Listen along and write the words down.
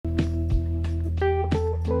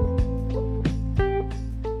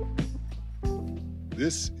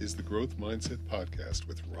This is the Growth Mindset Podcast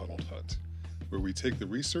with Ronald Hunt, where we take the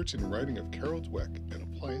research and writing of Carol Dweck and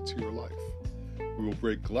apply it to your life. We will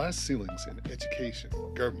break glass ceilings in education,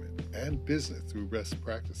 government, and business through best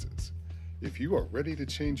practices. If you are ready to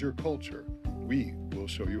change your culture, we will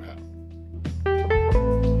show you how.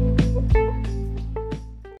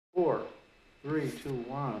 4, 3, 2,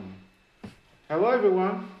 1. Hello,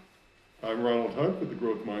 everyone. I'm Ronald Hunt with the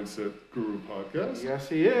Growth Mindset Guru Podcast. Yes,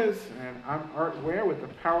 he is. And I'm Art Ware with the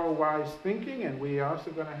Power Wise Thinking. And we are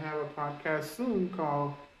also going to have a podcast soon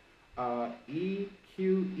called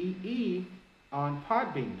EQEE on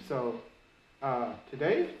Podbean. So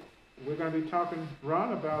today we're going to be talking,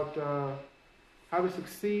 Ron, about how to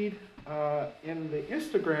succeed in the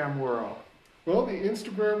Instagram world. Well, the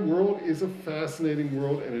Instagram world is a fascinating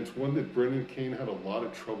world, and it's one that Brendan Kane had a lot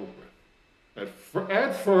of trouble with. At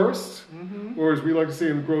first, or as we like to say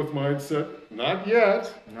in the growth mindset, not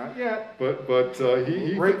yet. Not yet. But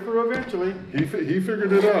he break through eventually. He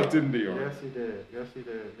figured it out, didn't he, Art? Yes, he did. Yes, he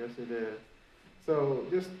did. Yes, he did. So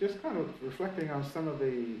just kind of reflecting on some of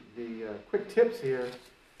the quick tips here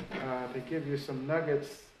to give you some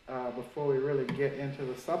nuggets before we really get into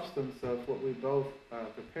the substance of what we both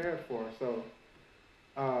prepared for. So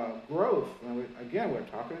growth, and we're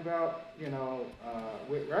talking about,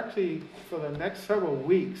 we're actually, for the next several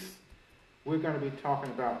weeks, we're going to be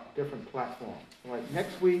talking about different platforms. Like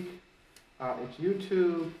next week, it's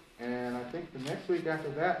YouTube, and I think the next week after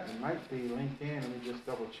that, it might be LinkedIn. Let me just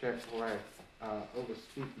double check before I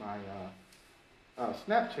overspeak my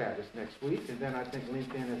Snapchat is next week, and then I think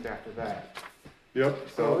LinkedIn is after that. Yep.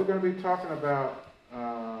 So we're going to be talking about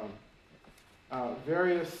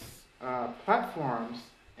various platforms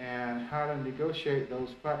and how to negotiate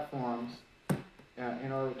those platforms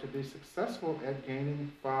in order to be successful at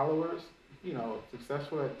gaining followers,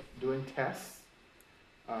 successful at doing tests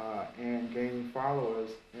and gaining followers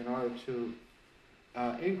in order to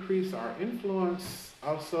increase our influence,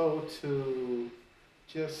 also to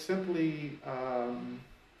just simply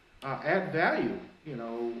add value.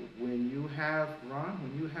 When you have,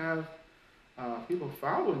 Ron, people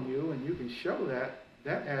following you and you can show that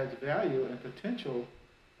adds value and potential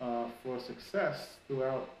for success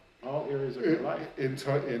throughout all areas of your life.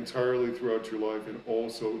 Entirely throughout your life, and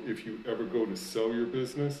also if you ever go to sell your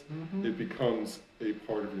business, it becomes a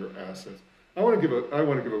part of your assets. I want to give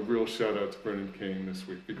a real shout out to Brendan Kane this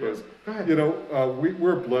week because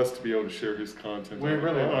we're blessed to be able to share his content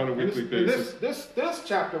on a weekly basis. This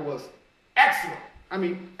chapter was excellent. I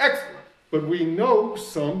mean, excellent. But we know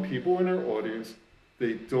some people in our audience,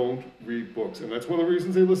 they don't read books, and that's one of the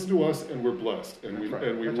reasons they listen to us, and we're blessed, and we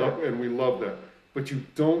love that. But you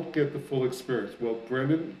don't get the full experience. Well,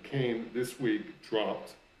 Brendan Kane this week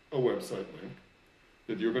dropped a website link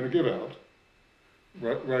that you're going to give out,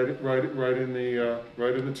 right in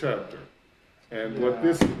the chapter. And what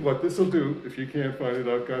this will do, if you can't find it,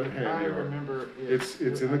 I've got it handy. I remember it's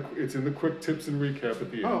in the quick tips and recap at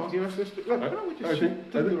the end. Oh, yes, look, why don't we just do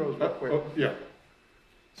those real quick? Yeah.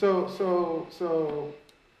 So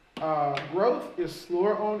growth is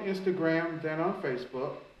slower on Instagram than on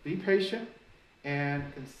Facebook. Be patient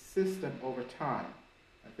and consistent over time.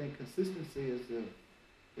 I think consistency is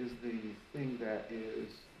the thing that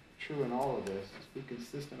is true in all of this. Just be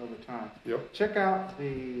consistent over time. Yep. Check out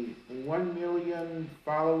the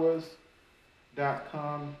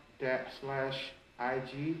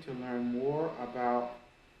 1millionfollowers.com/IG to learn more about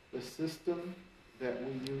the system that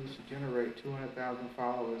we use to generate 200,000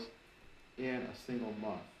 followers in a single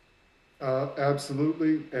month.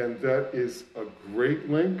 Absolutely, and that is a great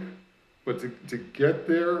link. But to get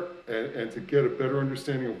there and to get a better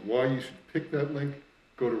understanding of why you should pick that link,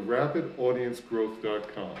 go to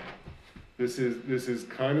rapidaudiencegrowth.com. This is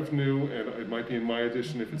kind of new, and it might be in my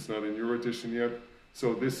edition if it's not in your edition yet.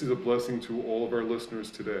 So this is a blessing to all of our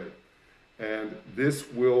listeners today. And this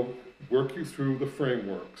will work you through the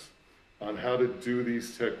frameworks on how to do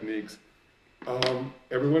these techniques.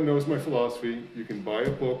 Everyone knows my philosophy. You can buy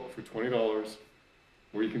a book for $20,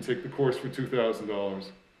 or you can take the course for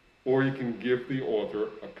 $2,000, or you can give the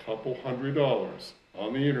author a couple $100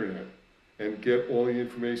 on the internet and get all the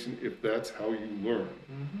information if that's how you learn.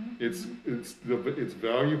 It's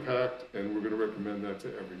value packed, and we're going to recommend that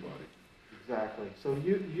to everybody. Exactly. So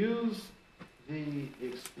you use the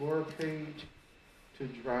Explorer page to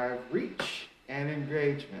drive reach and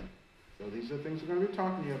engagement. So these are the things we're going to be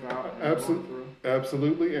talking to you about.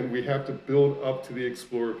 Absolutely, and we have to build up to the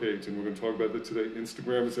Explorer page, and we're going to talk about that today.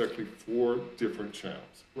 Instagram is actually 4 different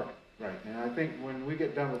channels. Right. And I think when we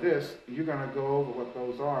get done with this, you're going to go over what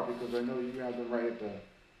those are, because I know you have them right at the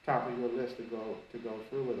top of your list to go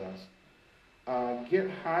through with us. Get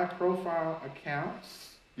high-profile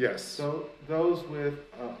accounts. Yes. So those with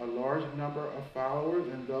a large number of followers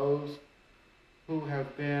and those who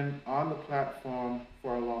have been on the platform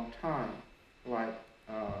for a long time, like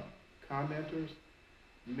commenters,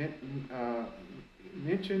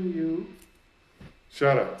 mention you.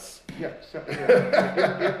 Shout outs. Yeah,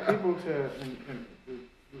 get people to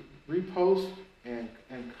repost and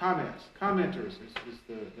comments. Commenters is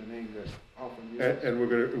the name that's often used. And we're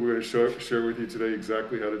gonna share with you today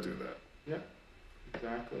exactly how to do that. Yep,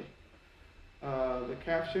 exactly. The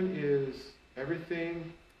caption is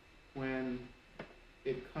everything when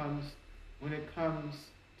it comes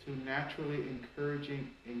to naturally encouraging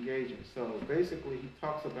engaging. So basically, he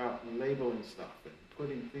talks about labeling stuff and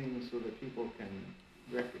putting things so that people can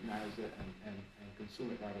recognize it and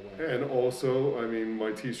consume it right away. And also, I mean,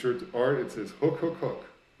 my T-shirt art, it says hook, hook, hook.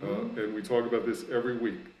 And we talk about this every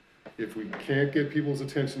week. If we can't get people's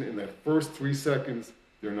attention in that first 3 seconds,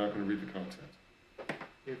 they're not going to read the content.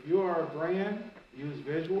 If you are a brand, use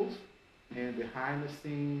visuals and behind the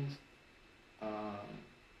scenes,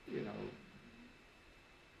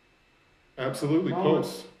 Absolutely,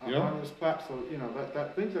 posts. Yeah. On this platform,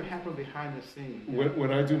 that things that happen behind the scenes. When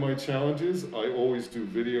I do my challenges, I always do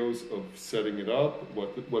videos of setting it up,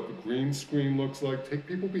 what the green screen looks like. Take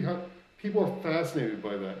people behind. People are fascinated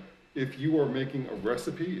by that. If you are making a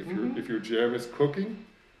recipe, if your jam is cooking,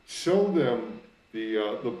 show them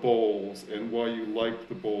the bowls and why you like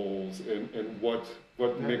the bowls and what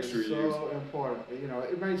mixture you use. So important.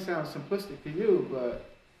 It may sound simplistic to you, but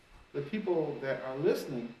the people that are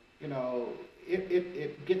listening,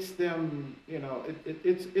 it gets them,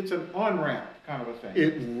 it's an on-ramp kind of a thing.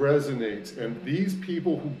 It resonates, and these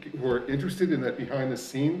people who are interested in that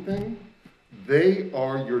behind-the-scene thing, they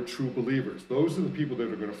are your true believers. Those are the people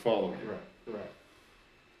that are going to follow you. Correct.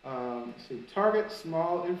 Target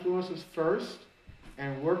small influencers first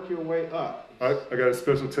and work your way up. I got a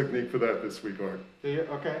special technique for that this week, Art.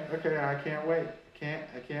 Okay, I can't wait.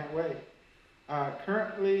 I can't wait.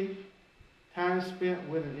 Currently, time spent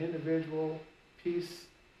with an individual piece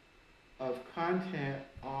of content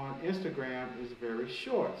on Instagram is very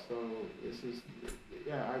short. So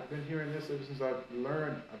I've been hearing this ever since I've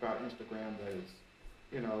learned about Instagram, that it's,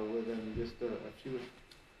 within just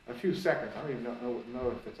a few seconds. I don't even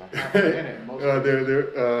know if it's a half a minute.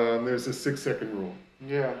 There's a 6-second rule.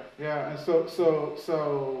 Yeah, and so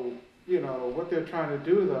what they're trying to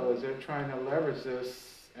do though is they're trying to leverage this.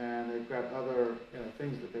 And they've got other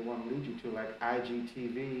things that they want to lead you to, like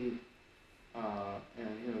IGTV, and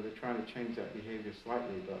they're trying to change that behavior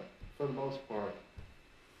slightly. But for the most part,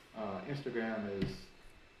 Instagram is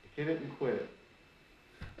hit it and quit it.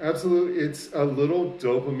 Absolutely, it's a little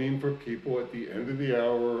dopamine for people at the end of the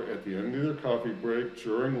hour, at the end of their coffee break,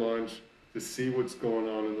 during lunch, to see what's going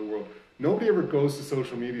on in the world. Nobody ever goes to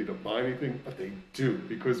social media to buy anything, but they do,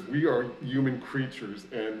 because we are human creatures,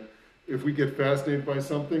 and if we get fascinated by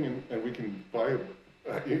something and we can buy it,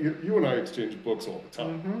 you and I exchange books all the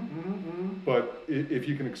time. But if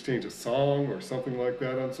you can exchange a song or something like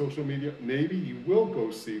that on social media, maybe you will go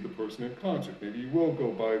see the person in concert. Maybe you will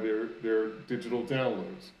go buy their digital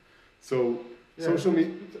downloads. So social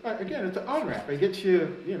media, again, it's an on-ramp. It gets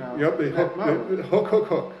you, Yep, they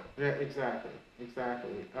hook. Yeah, exactly.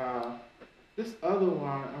 This other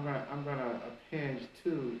one, I'm gonna append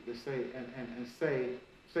to say and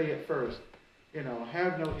say it first.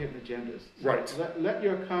 Have no hidden agendas. Right. Let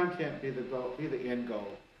your content be the goal, be the end goal.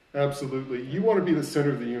 Absolutely. You want to be the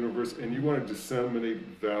center of the universe, and you want to disseminate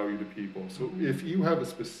value to people. So if you have a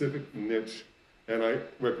specific niche, and I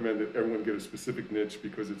recommend that everyone get a specific niche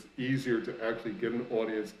because it's easier to actually get an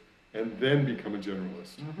audience and then become a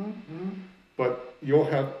generalist. But you'll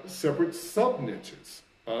have separate sub-niches.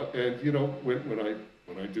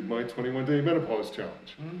 When I did my 21-day menopause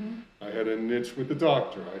challenge, I had a niche with the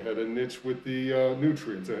doctor. I had a niche with the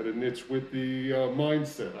nutrients. I had a niche with the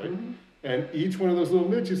mindset. And each one of those little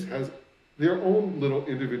niches has their own little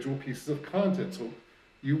individual pieces of content. So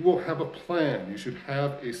you will have a plan. You should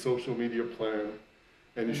have a social media plan,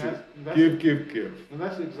 and you should give. And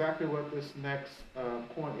that's exactly what this next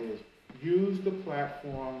point is. Use the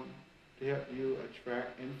platform to help you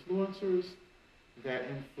attract influencers that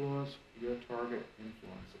influence your target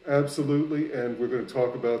influencer. Absolutely, and we're going to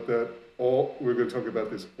talk about that we're going to talk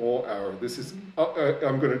about this all hour. This is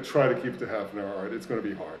I'm going to try to keep it to half an hour. It's going to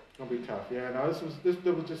be hard. It's going to be tough. Yeah, no,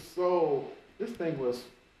 this thing was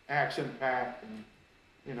action packed, and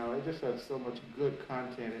it just had so much good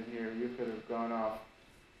content in here. You could have gone off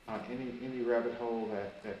on any rabbit hole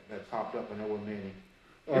that popped up, and there were many.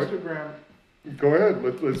 Instagram. Go ahead.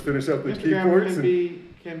 Let's finish up the key Instagram points.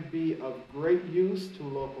 can be of great use to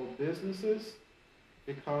local businesses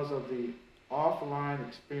because of the offline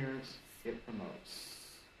experience it promotes.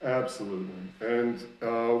 Absolutely, and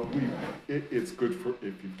it's good for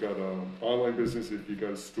if you've got an online business, if you've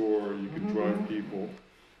got a store, you can drive people.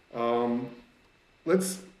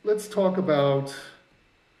 Let's talk about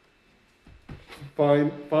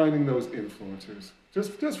finding those influencers.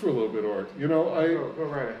 Just for a little bit, Art. You know, go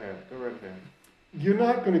right ahead. Go right ahead. You're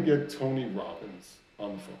not going to get Tony Robbins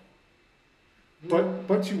on the phone,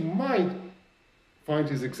 but you might find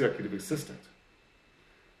his executive assistant.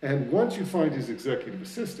 And once you find his executive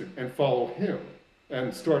assistant and follow him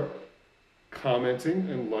and start commenting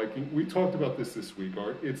and liking, we talked about this week,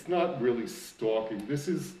 Art. It's not really stalking. This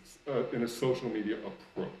is in a social media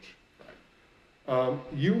approach.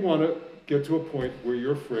 You want to get to a point where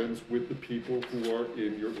you're friends with the people who are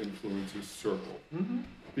in your influencer circle.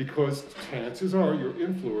 Because chances are your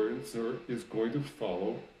influencer is going to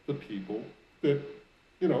follow the people that,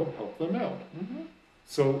 help them out.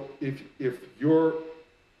 So if your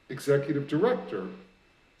executive director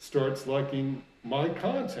starts liking my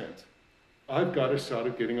content, I've got a shot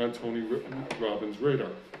at getting on Tony Robbins'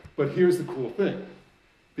 radar. But here's the cool thing.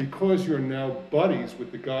 Because you're now buddies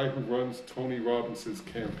with the guy who runs Tony Robbins'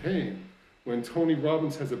 campaign, when Tony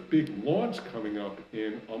Robbins has a big launch coming up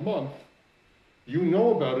in a month, you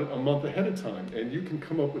know about it a month ahead of time, and you can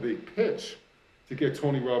come up with a pitch to get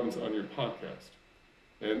Tony Robbins on your podcast.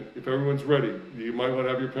 And if everyone's ready, you might want to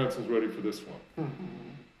have your pencils ready for this one.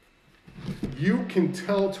 You can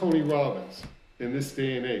tell Tony Robbins in this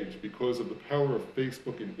day and age, because of the power of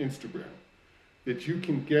Facebook and Instagram, that you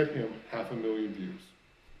can get him 500,000 views.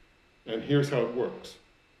 And here's how it works.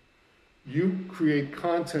 You create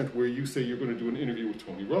content where you say you're going to do an interview with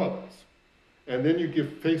Tony Robbins. And then you give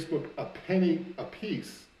Facebook a penny a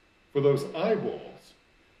piece for those eyeballs,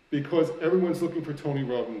 because everyone's looking for Tony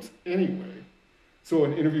Robbins anyway. So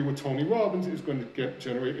an interview with Tony Robbins is going to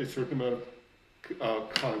generate a certain amount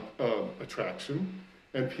of attraction,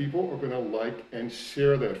 and people are going to like and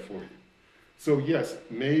share that for you. So yes,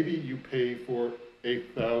 maybe you pay for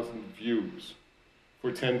 8,000 views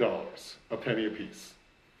for $10, a penny a piece.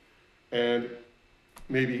 And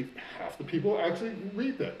maybe half the people actually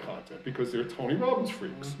read that content because they're Tony Robbins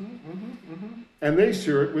freaks. And they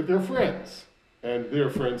share it with their friends. And their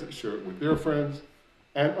friends share it with their friends.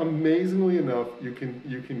 And amazingly enough, you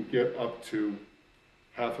can get up to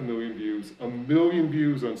 500,000 views, 1 million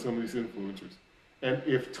views on some of these influencers. And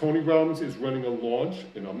if Tony Robbins is running a launch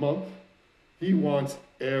in a month, he wants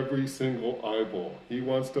every single eyeball. He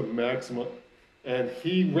wants to maximize, and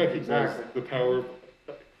he recognizes the power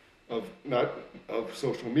of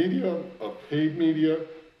social media, of paid media.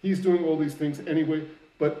 He's doing all these things anyway,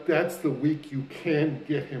 but that's the week you can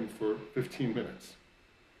get him for 15 minutes.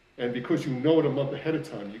 And because you know it a month ahead of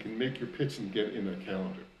time, you can make your pitch and get in that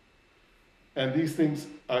calendar. And these things,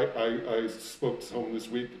 I spoke to someone this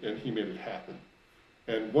week, and he made it happen.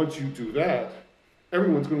 And once you do that,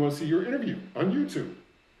 everyone's going to want to see your interview on YouTube.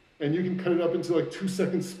 And you can cut it up into like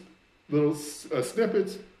 2-second little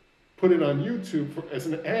snippets, put it on YouTube as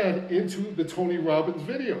an ad into the Tony Robbins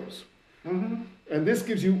videos. And this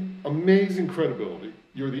gives you amazing credibility.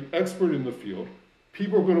 You're the expert in the field.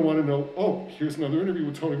 People are going to want to know, oh, here's another interview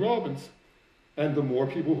with Tony Robbins. And the more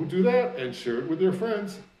people who do that and share it with their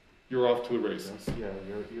friends, you're off to the races. Yeah,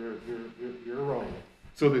 you're rolling.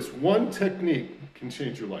 So this one technique can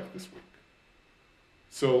change your life this week.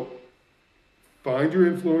 So find your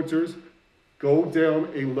influencers, go down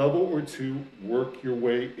a level or two, work your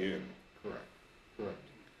way in. Correct.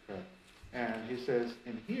 And he says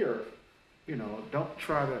in here, don't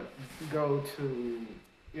try to go to,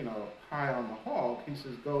 high on the hog. He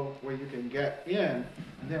says go where you can get in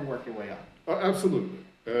and then work your way up. Absolutely.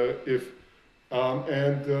 There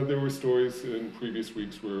were stories in previous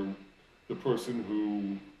weeks where the person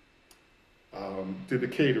who did the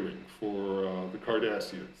catering for the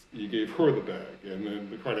Kardashians, you gave her the bag, and then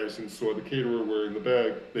the Kardashians saw the caterer wearing the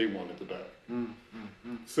bag, they wanted the bag.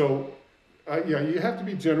 So, you have to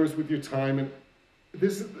be generous with your time, and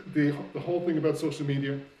this is the whole thing about social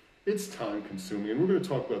media. It's time consuming, and we're going to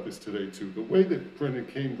talk about this today too. The way that Brendan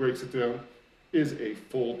Kane breaks it down is a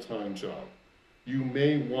full-time job. You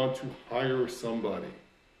may want to hire somebody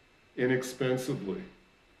inexpensively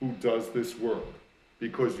who does this work,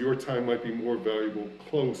 because your time might be more valuable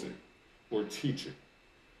closing or teaching.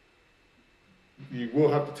 You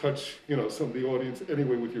will have to touch, some of the audience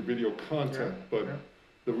anyway with your video content, but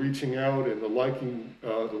the reaching out and the liking,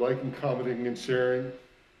 commenting, and sharing,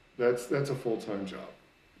 that's a full-time job.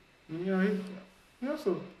 He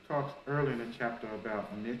also talks early in the chapter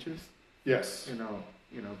about niches. Yes.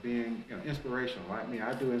 being inspirational. Like me,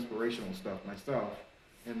 I do inspirational stuff myself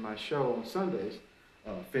in my show on Sundays.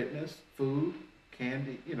 Fitness, food,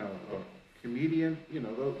 candy, comedian,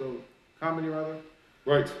 the comedy rather.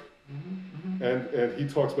 Right. Mm-hmm. And he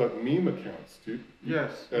talks about meme accounts too.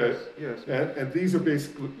 Yes. And these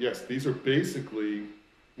are basically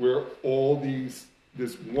where all this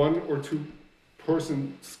one or two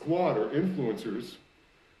person squad or influencers,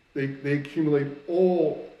 they accumulate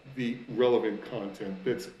all the relevant content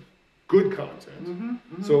that's good content.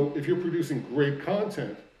 Mm-hmm. So if you're producing great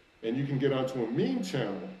content and you can get onto a meme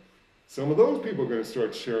channel, some of those people are going to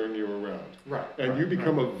start sharing you around. Right. And you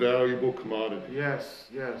become a valuable commodity. Yes.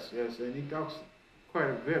 And he talks quite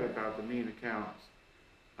a bit about the meme accounts.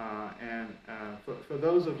 For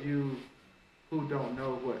those of you who don't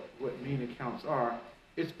know what meme accounts are,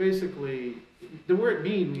 it's basically, the word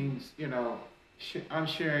meme means, I'm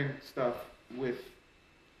sharing stuff with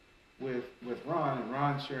Ron, and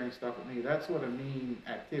Ron's sharing stuff with me. That's what a meme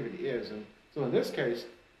activity is. And so in this case,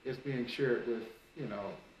 it's being shared with,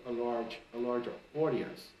 a larger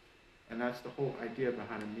audience. And that's the whole idea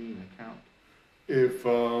behind a meme account. If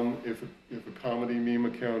a comedy meme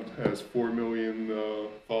account has 4 million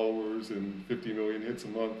followers and 50 million hits a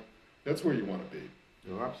month, that's where you want to be.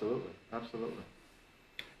 Oh, absolutely.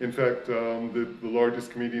 In fact, the largest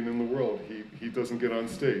comedian in the world, he doesn't get on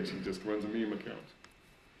stage. He just runs a meme account.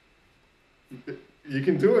 You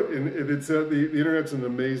can do it, and the internet's an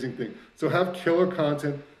amazing thing. So have killer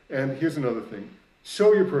content, and here's another thing.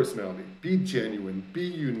 Show your personality. Be genuine. Be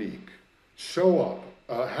unique. Show up.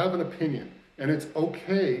 Have an opinion. And it's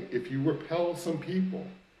okay if you repel some people,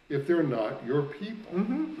 if they're not your people.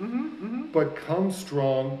 But come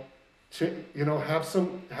strong. Have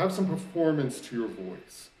some performance to your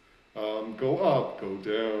voice. Go up, go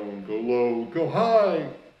down, go low, go high.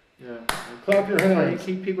 Yeah. Clap your hands.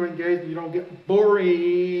 You keep people engaged. You don't get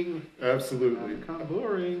boring. Absolutely. Kind of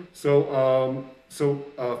boring. So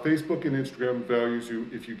Facebook and Instagram values you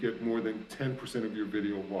if you get more than 10% of your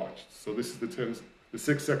video watched. So this is the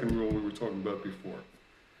 6-second rule we were talking about before.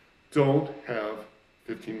 Don't have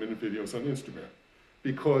 15-minute videos on Instagram,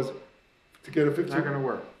 because to get a 15, it's not going to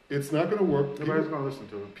work. It's not going to work. Nobody's going to listen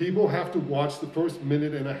to it. People have to watch the first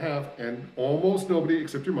minute and a half, and almost nobody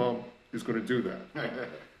except your mom is going to do that.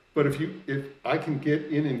 But if I can get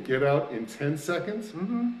in and get out in 10 seconds,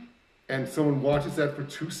 and someone watches that for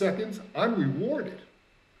 2 seconds, I'm rewarded.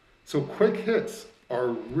 So quick hits are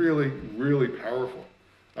really, really powerful.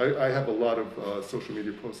 I have a lot of social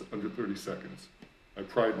media posts under 30 seconds. I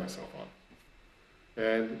pride myself on.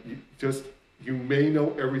 And you may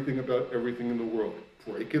know everything about everything in the world.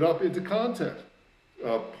 Break it up into content.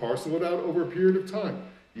 Parcel it out over a period of time.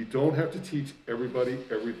 You don't have to teach everybody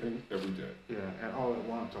everything every day. Yeah, and all at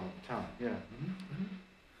once, all the time. Yeah.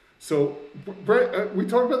 So, we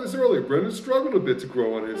talked about this earlier. Brendan struggled a bit to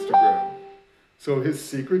grow on Instagram. So his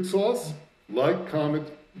secret sauce, like, comment,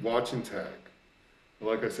 watch, and tag.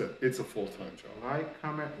 Like I said, it's a full-time job. Like,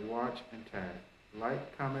 comment, watch, and tag.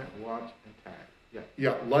 Like, comment, watch, and tag. Yeah.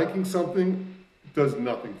 Yeah, liking something does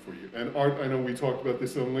nothing for you. And Art, I know we talked about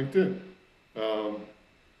this on LinkedIn.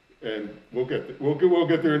 And we'll get there. We'll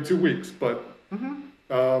get there in 2 weeks. But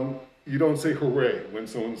you don't say hooray when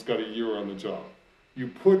someone's got a year on the job. You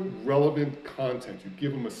put relevant content. You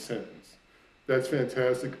give them a sentence. That's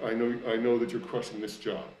fantastic. I know that you're crushing this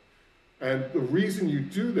job. And the reason you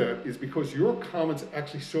do that is because your comments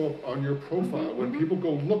actually show up on your profile when people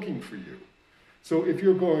go looking for you. So if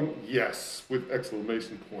you're going yes with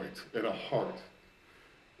exclamation point and a heart,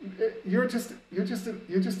 you're just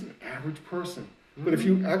an average person. But if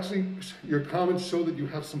you actually, your comments show that you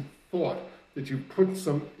have some thought, that you put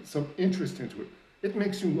some interest into it, it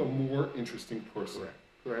makes you a more interesting person.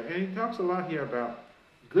 Correct. And he talks a lot here about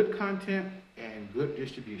good content and good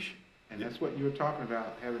distribution. And that's what you were talking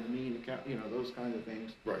about, having mean account, those kinds of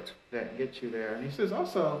things. Right. That get you there. And he says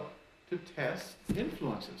also to test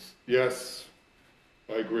influences. Yes,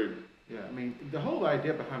 I agree. Yeah, I mean, the whole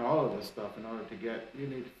idea behind all of this stuff, you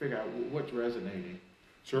need to figure out what's resonating.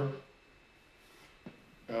 Sure.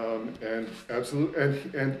 And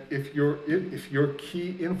absolutely, and if your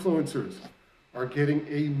key influencers are getting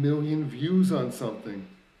 1 million views on something,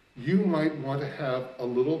 you might want to have a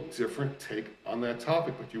little different take on that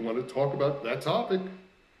topic, but you want to talk about that topic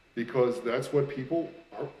because that's what people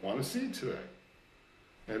want to see today.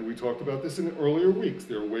 And we talked about this in earlier weeks.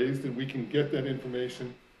 There are ways that we can get that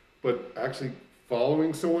information, but actually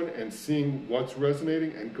following someone and seeing what's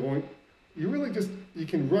resonating and going, you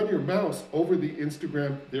can run your mouse over their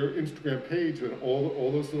Instagram page and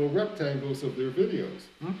all those little rectangles of their videos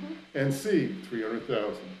and see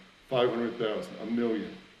 300,000, 500,000, 1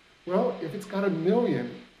 million. Well, if it's got 1 million,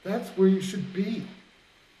 that's where you should be.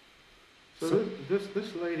 So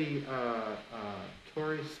this lady,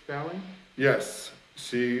 Tori Spelling. Yes,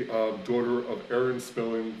 she, daughter of Aaron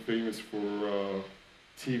Spelling, famous for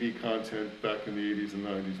TV content back in the 80s and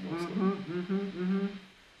 90s mostly.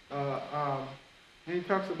 And he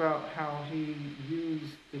talks about how he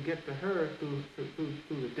used to get to her through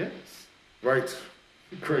the dentist. Right,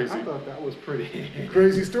 crazy. I thought that was pretty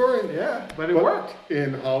Crazy story. Yeah, but it worked.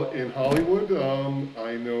 In Hollywood,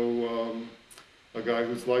 I know a guy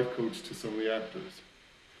who's life coach to some of the actors.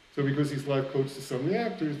 So because he's life coach to some of the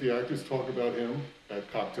actors talk about him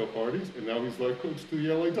at cocktail parties, and now he's life coach to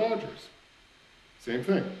the LA Dodgers. Same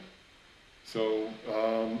thing. So,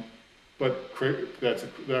 that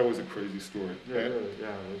was a crazy story. Yeah, it was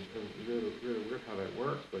really weird how that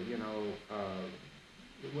works. But you know,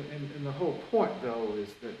 and the whole point though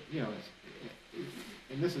is that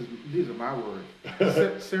and these are my words.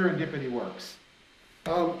 Serendipity works.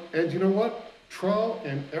 And you know what? Trial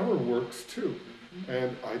and error works too.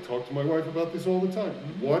 And I talk to my wife about this all the time.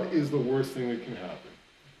 What is the worst thing that can happen?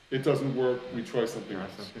 It doesn't work, we try something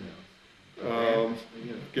else.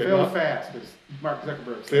 Fail fast, as Mark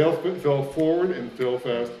Zuckerberg Fail said. forward and fail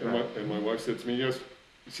fast. Right. And my wife said to me, yes,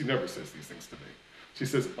 she never says these things to me. She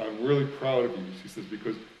says, I'm really proud of you. She says,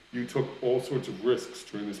 because you took all sorts of risks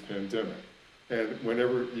during this pandemic. And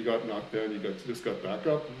whenever you got knocked down, you just got back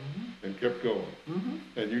up and kept going.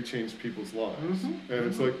 And you changed people's lives. And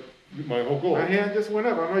it's like, my whole goal. My hand just went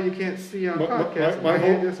up. I know you can't see on podcast. My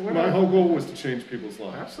hand just went up. My whole goal was to change people's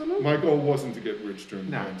lives. Absolutely. My goal wasn't to get rich during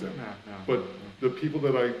the pandemic. No. But the people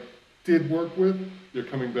that I did work with, they're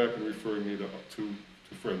coming back and referring me to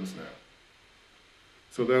friends now.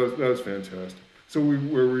 So that was fantastic. So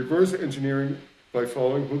we're reverse engineering by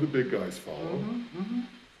following who the big guys follow.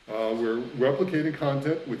 We're replicating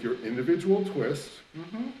content with your individual twist.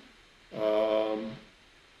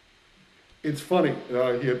 It's funny,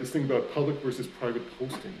 he had this thing about public versus private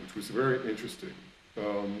posting, which was very interesting.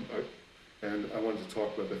 And I wanted to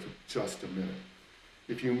talk about that for just a minute.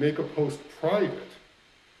 If you make a post private,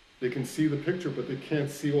 they can see the picture, but they can't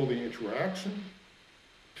see all the interaction.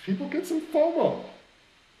 People get some FOMO.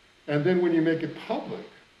 And then when you make it public,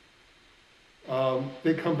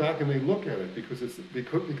 they come back and they look at it because they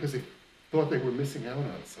thought they were missing out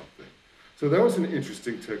on something. So that was an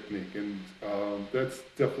interesting technique, and that's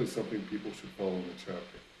definitely something people should follow in the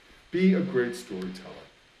chapter. Be a great storyteller.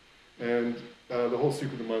 And the whole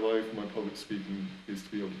secret of my life, my public speaking, is to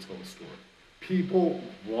be able to tell a story. People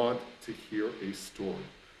want to hear a story.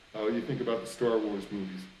 You think about the Star Wars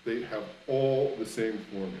movies, they have all the same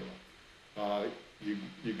formula.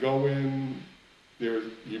 You go in,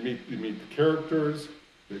 you meet the characters,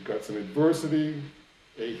 they've got some adversity,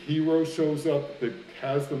 a hero shows up that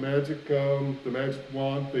has the magic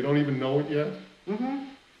wand. They don't even know it yet.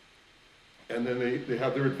 And then they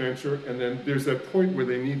have their adventure, and then there's that point where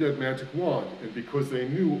they need that magic wand. And because they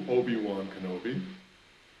knew Obi-Wan Kenobi,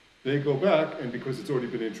 they go back, and because it's already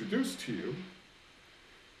been introduced to you,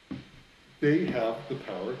 they have the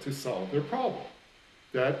power to solve their problem.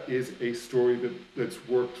 That is a story that's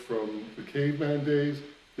worked from the caveman days,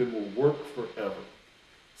 that will work forever.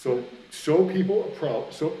 So show people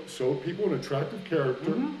show people an attractive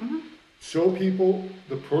character. Show people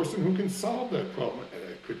the person who can solve that problem, and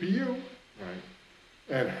it could be you. Right.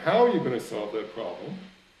 And how you're going to solve that problem.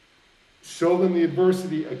 Show them the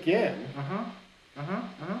adversity again.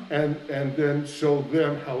 And then show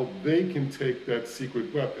them how they can take that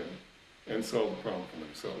secret weapon and solve the problem for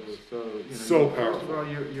themselves. So powerful. First of all,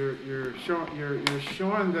 you're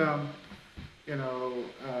showing them,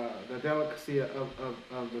 the delicacy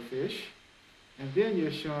of the fish, and then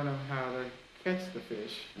you're showing them how to catch the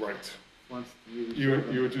fish. Right. Once you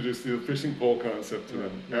introduced the fishing pole concept to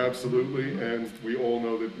them. Absolutely, and we all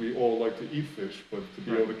know that we all like to eat fish, but to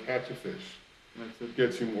be able to catch a fish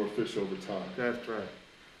gets you more fish over time. That's right.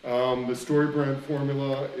 The StoryBrand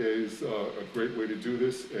formula is a great way to do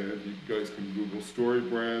this, and you guys can Google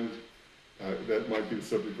StoryBrand. That might be the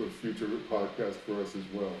subject of a future podcast for us as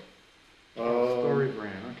well.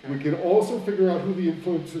 StoryBrand, okay. We can also figure out who the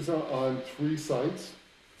influencers are on 3 sites.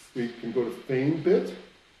 We can go to FameBit,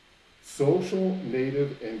 Social,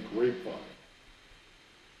 Native, and Grapevine.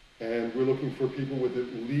 And we're looking for people with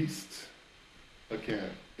at least, again,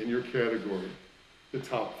 in your category, the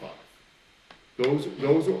top 5.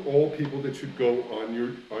 Those are all people that should go on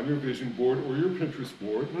your vision board or your Pinterest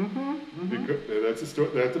board. Because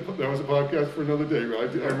that was a podcast for another day, right?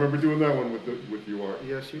 I remember doing that one with you, Art.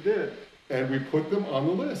 Yes, you did. And we put them on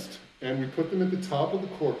the list, and we put them at the top of the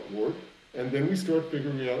corkboard, and then we start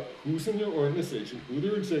figuring out who's in their organization, who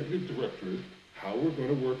their executive director is, how we're going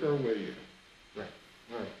to work our way in. Right,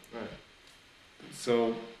 right, right.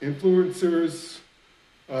 So influencers,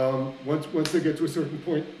 once they get to a certain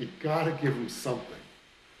point, you gotta give them something.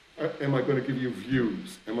 Am I going to give you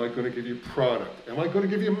views? Am I going to give you product? Am I going to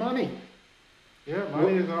give you money? Yeah,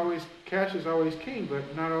 money is always, cash is always king,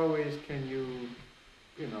 but not always can you,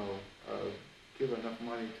 you know, give enough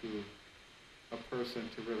money to a person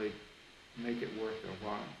to really make it worth their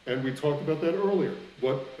while. And we talked about that earlier.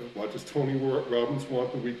 What does Tony Robbins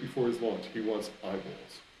want the week before his launch? He wants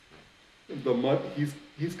eyeballs.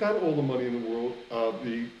 He's got all the money in the world.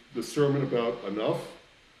 The sermon about enough,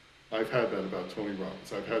 I've had that about Tony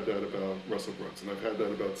Robbins. I've had that about Russell Brunson. I've had that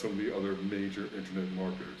about some of the other major internet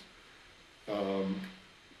marketers.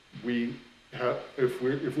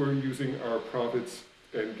 If we're using our profits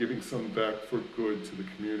and giving some back for good to the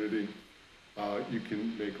community, you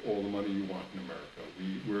can make all the money you want in America.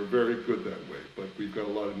 We're very good that way, but we've got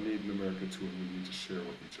a lot of need in America too, and we need to share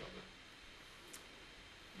with each other.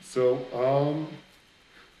 So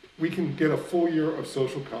we can get a full year of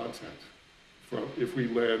social content from if we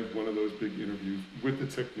land one of those big interviews with the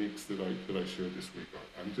techniques that I shared this week.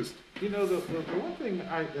 I'm just, you know, the one thing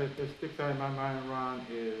that sticks out in my mind, Ron,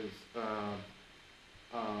 is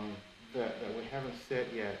that we haven't said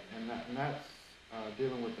yet, and that's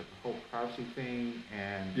dealing with the whole privacy thing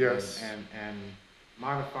and yes, and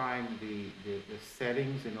modifying the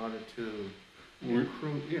settings in order to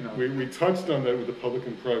improve, you know. We touched on that with the public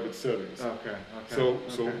and private settings. Okay. So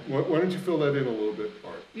why don't you fill that in a little bit,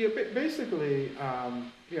 Art? Yeah, basically,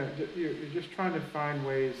 you're just trying to find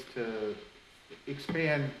ways to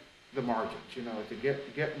expand the margins, you know, to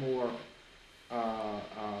get more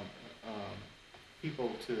people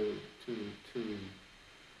to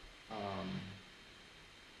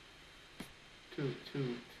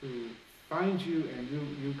find you and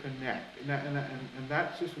you connect, and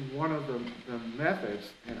that's just one of the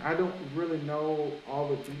methods. And I don't really know all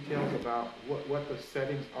the details about what the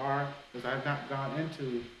settings are, because I've not gone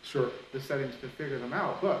into the settings to figure them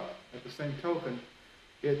out. But at the same token,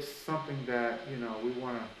 it's something that, you know, we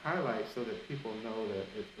want to highlight so that people know that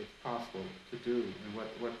it's possible to do, and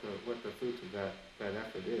what the fruits of that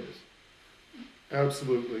effort is.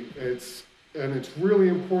 Absolutely, it's really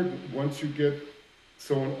important once you get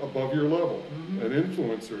someone above your level, an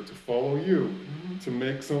influencer, to follow you, to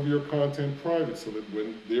make some of your content private, so that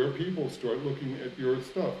when their people start looking at your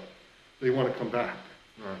stuff, they want to come back.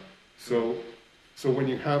 Right. So when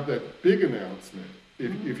you have that big announcement,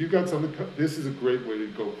 if you got something, this is a great way to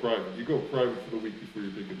go private. You go private for the week before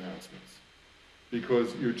your big announcements,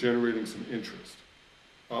 because you're generating some interest.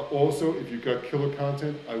 Also, if you've got killer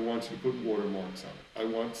content, I want you to put watermarks on it. I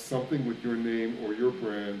want something with your name or your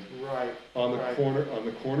brand on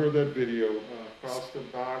the corner of that video, across the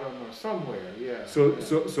bottom or somewhere. Yeah. So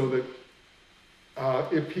that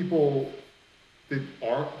if people that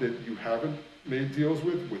you haven't made deals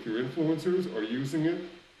with your influencers are using it,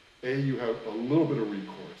 A, you have a little bit of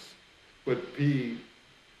recourse, but B,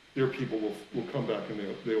 their people will come back and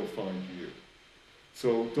they'll find you.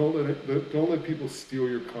 So don't let people steal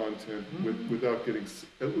your content without getting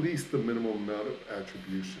at least the minimum amount of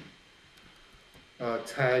attribution.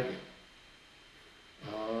 Tagging.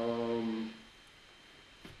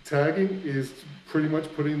 Tagging is pretty much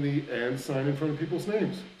putting the and sign in front of people's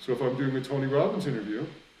names. So if I'm doing a Tony Robbins interview,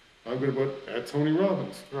 I'm going to put at Tony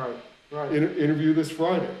Robbins. Right. Interview this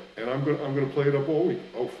Friday, and I'm going to play it up all week.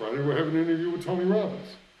 Oh, Friday we're having an interview with Tony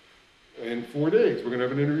Robbins. In 4 days, we're going to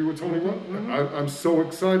have an interview with Tony Robbins. I'm so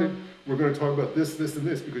excited. We're going to talk about this, this, and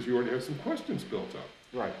this, because you already have some questions built up.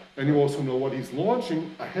 Right. And you also know what he's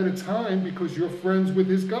launching ahead of time because you're friends with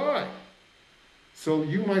his guy. So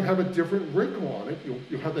you might have a different wrinkle on it.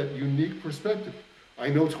 You'll have that unique perspective. I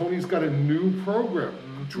know Tony's got a new program.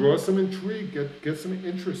 Draw some intrigue, get some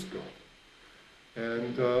interest going.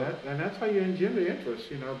 And that's how you engender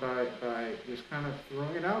interest, you know, by just kind of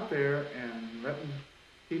throwing it out there and letting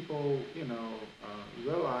people, you know,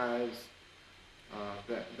 realize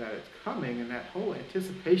that it's coming, and that whole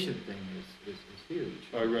anticipation thing is huge.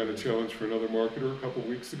 I ran a challenge for another marketer a couple of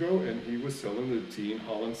weeks ago, and he was selling the Dean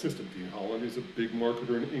Holland system. Dean Holland is a big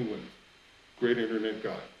marketer in England, great internet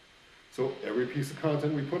guy. So every piece of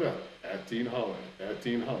content we put out, at Dean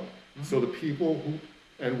Holland. So the people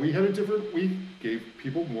and we gave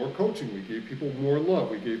people more coaching, we gave people more love,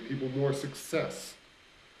 we gave people more success.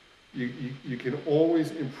 You can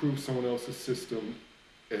always improve someone else's system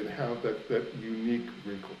and have that unique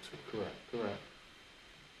wrinkle to it. Correct.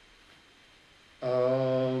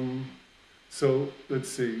 So let's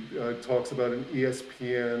see, it talks about an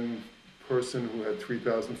ESPN person who had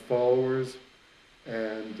 3,000 followers,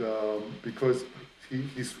 And because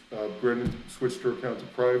Brendan switched her account to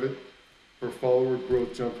private, her follower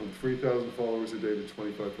growth jumped from 3,000 followers a day to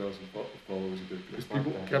 25,000 followers a day because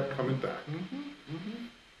people kept coming back.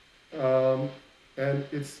 And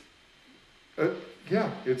it's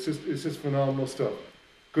just phenomenal stuff.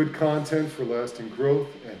 Good content for lasting growth,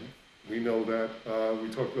 and we know that. We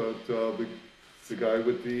talked about the guy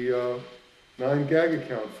with the 9gag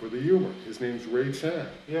account for the humor. His name's Ray Chan.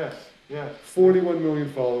 Yes, yes. 41 million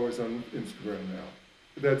followers on Instagram now.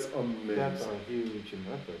 That's amazing. That's a huge, and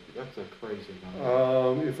that's a crazy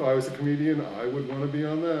number. If I was a comedian, I would want to be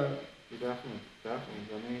on that. Definitely. I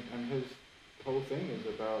mean, and his whole thing is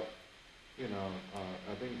about,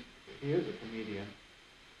 I think he is a comedian,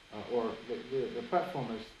 or the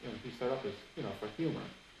platform is, he set up as, for humor.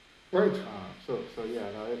 Right. It's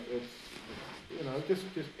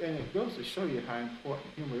and it goes to show you how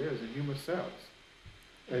important humor is, and humor sells.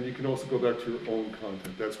 And you can also go back to your own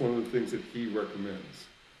content. That's one of the things that he recommends,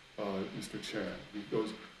 Mr. Chan. He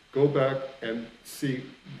goes, go back and see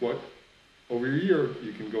what, over a year,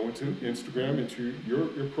 you can go into Instagram, into your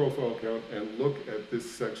profile account, and look at this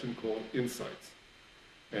section called Insights.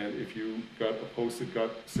 And if you got a post that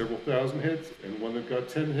got several thousand hits and one that got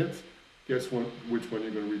 10 hits, guess which one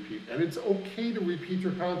you're going to repeat. And it's okay to repeat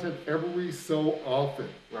your content every so often.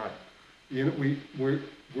 Right.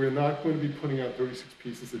 We're not going to be putting out 36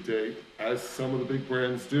 pieces a day, as some of the big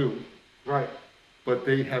brands do. Right. But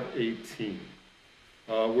they have a team.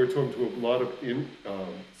 We're talking to a lot of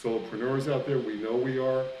solopreneurs out there. We know we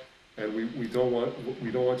are, and we don't want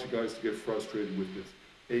you guys to get frustrated with this.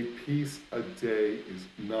 A piece a day is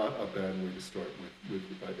not a bad way to start with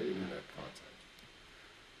internet content.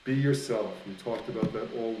 Be yourself. We talked about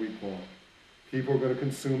that all week long. People are going to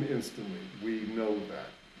consume instantly. We know that.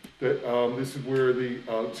 This is where the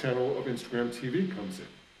channel of Instagram TV comes in.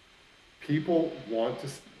 People want to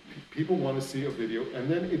see a video, and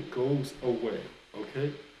then it goes away.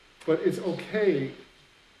 Okay, but it's okay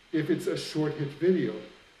if it's a short hit video,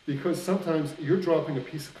 because sometimes you're dropping a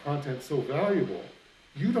piece of content so valuable,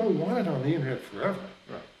 you don't want it on the internet forever.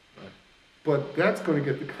 Right. But that's going to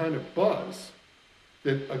get the kind of buzz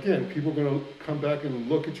that, again, people are going to come back and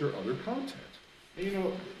look at your other content. The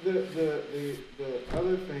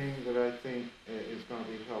other thing that I think is going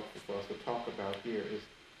to be helpful for us to talk about here is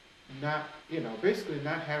basically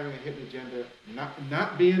not having a hidden agenda,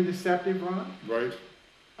 not being deceptive, Ron. Right.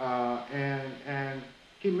 And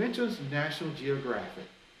he mentions National Geographic.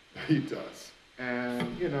 He does.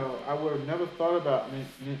 And I would have never thought about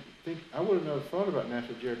National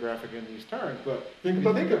Geographic in these terms, but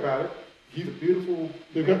think about it. The beautiful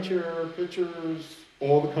pictures.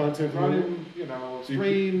 All the content running,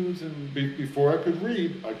 streams and. Before I could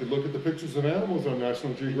read, I could look at the pictures of animals on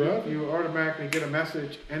National Geographic. You automatically get a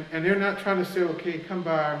message, and they're not trying to say, okay, come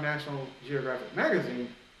by our National Geographic magazine.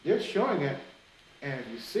 They're showing it, and if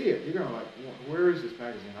you see it, you're gonna where is this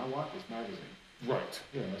magazine? I want this magazine. Right.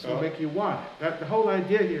 It's gonna make you want it. The whole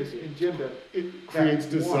idea here is to engender. It creates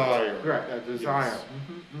desire. Right, that desire.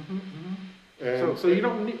 Yes. So you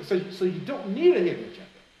don't need. So you don't need a hidden agenda.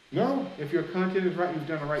 No. If your content is right, you've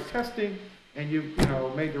done the right testing, and you've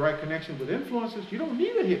made the right connection with influencers, you don't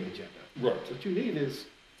need a hidden agenda. Right. What you need is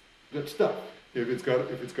good stuff. If it's got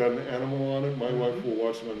an animal on it, my wife will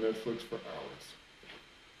watch it on Netflix for hours.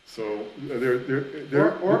 So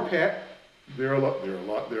or pet. There are a lot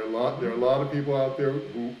of people out there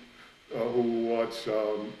who watch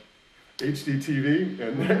HGTV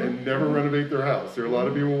and never renovate their house. There are a lot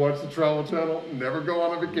of people who watch the Travel Channel, never go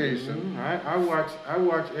on a vacation. I watch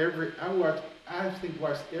every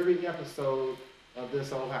episode of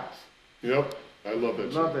This Old House. Yep, I love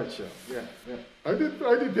that show. Love that show. Yeah. I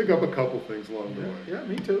did pick up a couple things along the way. Yeah,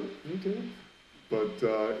 me too. But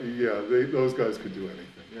those guys could do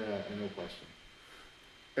anything. Yeah, no question.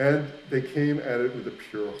 And they came at it with a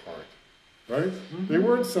pure heart, right? Mm-hmm. They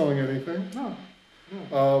weren't selling anything. No.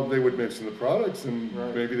 They would mention the products, and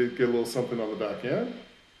maybe they'd get a little something on the back end.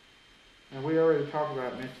 And we already talked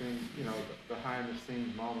about mentioning, the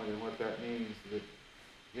behind-the-scenes moment and what that means. That,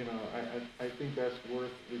 I think that's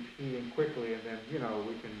worth repeating quickly, and then,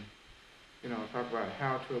 we can, talk about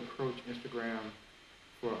how to approach Instagram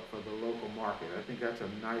for the local market. I think that's a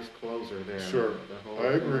nice closer there. Sure,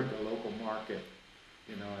 I agree. The local market,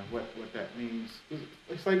 and what that means.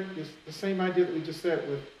 It's like the same idea that we just said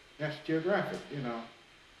with National Geographic.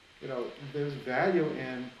 There's value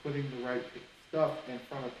in putting the right stuff in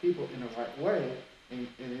front of people in the right way and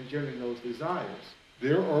engendering those desires.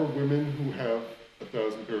 There are women who have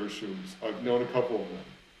 1,000 pair of shoes. I've known a couple of them.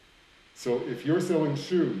 So if you're selling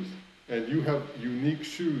shoes and you have unique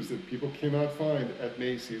shoes that people cannot find at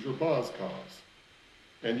Macy's or Boscov's,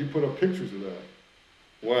 and you put up pictures of that,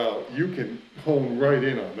 wow, you can hone right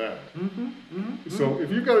in on that. So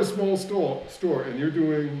if you've got a small store and you're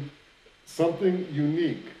doing something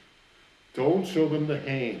unique, don't show them the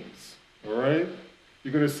Hanes, all right?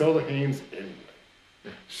 You're going to sell the Hanes anyway.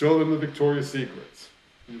 Show them the Victoria's Secrets.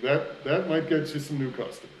 That might get you some new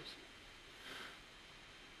customers.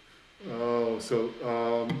 Oh, so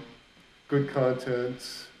good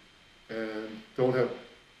content, and don't have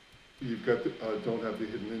the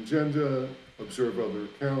hidden agenda. Observe other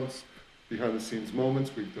accounts, behind the scenes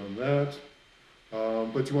moments. We've done that.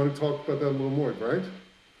 But you want to talk about that a little more, right?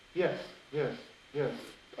 Yes.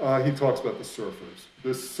 He talks about the surfers. The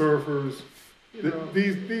surfers.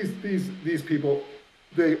 These people,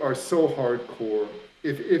 they are so hardcore.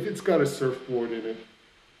 If it's got a surfboard in it,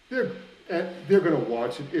 they're going to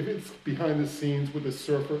watch it. If it's behind the scenes with a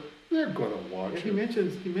surfer, they're going to watch it. He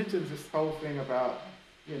mentions this whole thing about,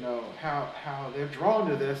 how they're drawn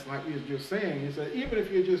to this, like you're saying. He said, even if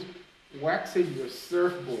you're just waxing your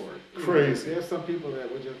surfboard. Crazy. There's some people that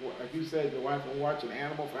would just, like you said, your wife will watch an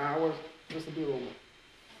animal for hours. There's some people,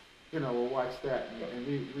 will watch that, and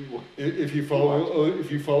we will. If you follow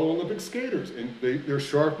Olympic skaters, and they're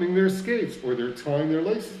sharpening their skates, or they're tying their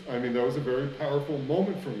laces. I mean, that was a very powerful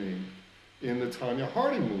moment for me in the Tanya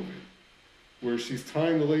Harding movie, where she's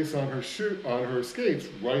tying the lace on her skates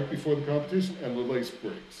right before the competition, and the lace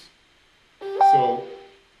breaks. So,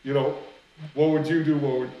 what would you do?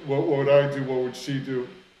 What would I do? What would she do?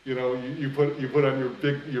 You put on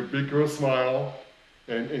your big girl smile,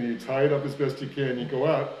 and you tie it up as best you can. You go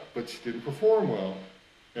out, but she didn't perform well,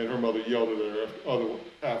 and her mother yelled at her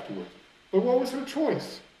afterwards. But what was her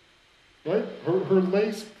choice? Right? Her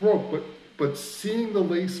lace broke, but seeing the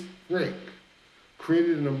lace break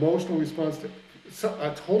created an emotional response to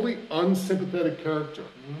a totally unsympathetic character.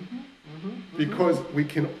 Because we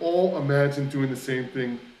can all imagine doing the same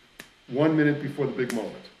thing 1 minute before the big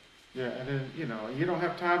moment. Yeah, and then, you don't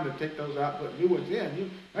have time to take those out, but new ones in.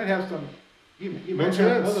 You might have some, you might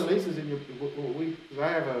have other laces in your, because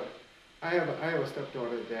I have a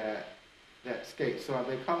stepdaughter that skates, so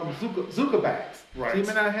they call them Zuka bags. Right. So you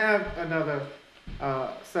may not have another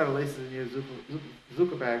set of laces in your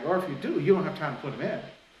Zuka bag, or if you do, you don't have time to put them in.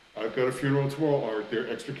 I've got a funeral tomorrow. Are there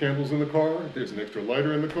extra candles in the car? There's an extra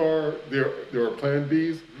lighter in the car. There are plan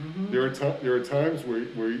Bs. There are times where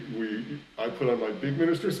I put on my big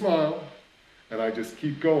minister smile, and I just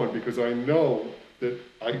keep going because I know that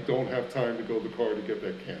I don't have time to go to the car to get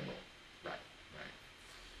that candle.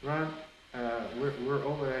 Ron, we're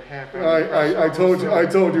over that half hour. I told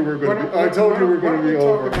you we're going to be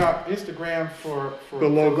over. Talk about Instagram for the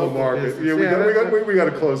local market. Business. Yeah, we got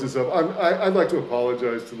to close this up. I'd like to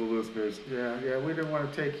apologize to the listeners. Yeah, we didn't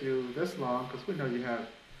want to take you this long because we know you have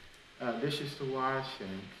dishes to wash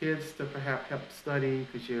and kids to perhaps help study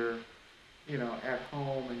because you're, at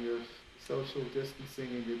home and you're social distancing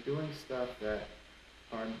and you're doing stuff that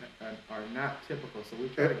are not typical. So we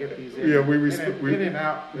try to get these in, in and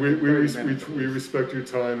out. We respect your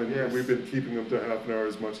time, and yes. We've been keeping them to half an hour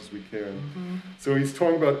as much as we can. So he's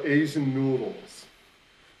talking about Asian noodles.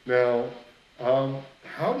 Now,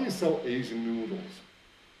 how do you sell Asian noodles?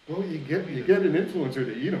 Well, you get an influencer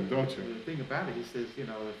to eat them, don't you? The thing about it, he says,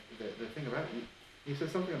 the thing about it, he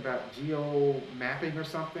says something about geo mapping or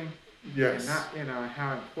something. Yes. And not,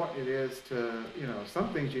 how important it is to, some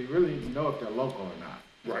things you really need to know if they're local or not.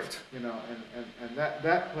 Right. And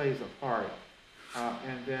that plays a part.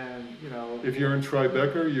 And then, if you're in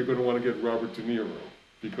Tribeca, you're going to want to get Robert De Niro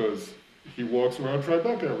because he walks around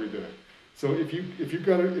Tribeca every day. So if you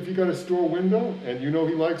got a store window and he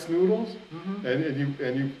likes noodles,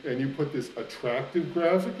 and you put this attractive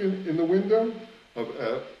graphic in the window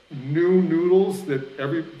of new noodles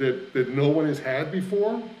that no one has had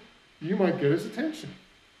before, you might get his attention.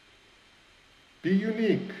 Be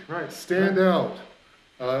unique. Right. Stand out.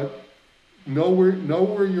 Know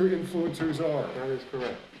where your influencers are. That is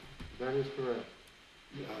correct.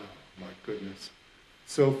 Oh, my goodness.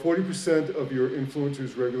 So 40% of your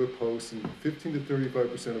influencers' regular posts and 15 to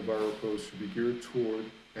 35% of viral posts should be geared toward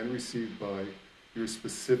and received by your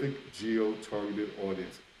specific geo-targeted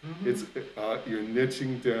audience. It's you're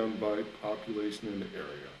niching down by population in the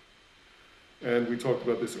area. And we talked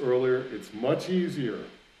about this earlier. It's much easier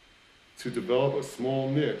to develop a small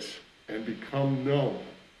niche and become known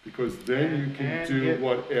because then you can do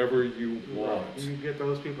whatever you want. Right. You get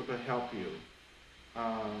those people to help you.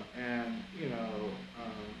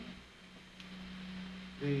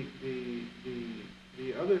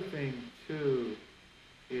 The other thing too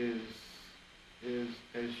is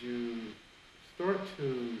as you start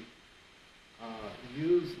to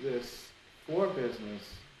use this for business,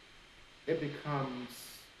 it becomes,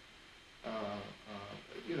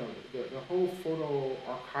 you know, the whole photo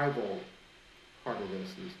archival part of this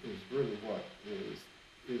is really what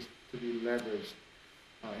is to be leveraged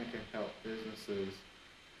and can help businesses.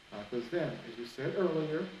 Because then, as you said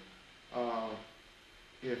earlier,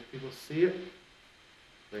 if people see it,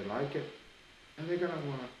 they like it, and they're going to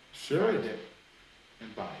want to Share find it. it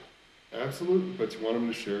and buy it. Absolutely, but you want them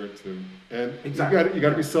to share it too. And Exactly. you got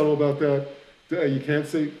to be subtle about that. You can't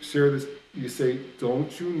say share this. You say,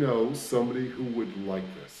 don't you know somebody who would like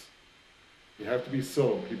this? You have to be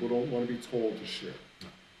subtle. People don't want to be told to share.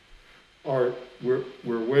 All right, we're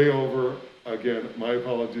way over. Again, my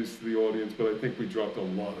apologies to the audience, but I think we dropped a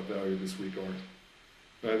lot of value this week,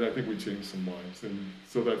 Art. And I think we changed some lives, and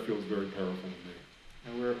so that feels very powerful to me.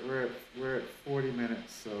 And we're at 40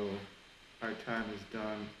 minutes, so our time is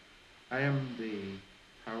done. I am the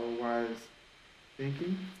PowerWise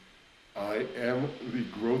Thinking. I am the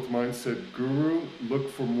growth mindset guru.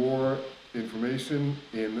 Look for more information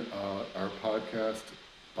in our podcast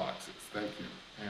boxes. Thank you.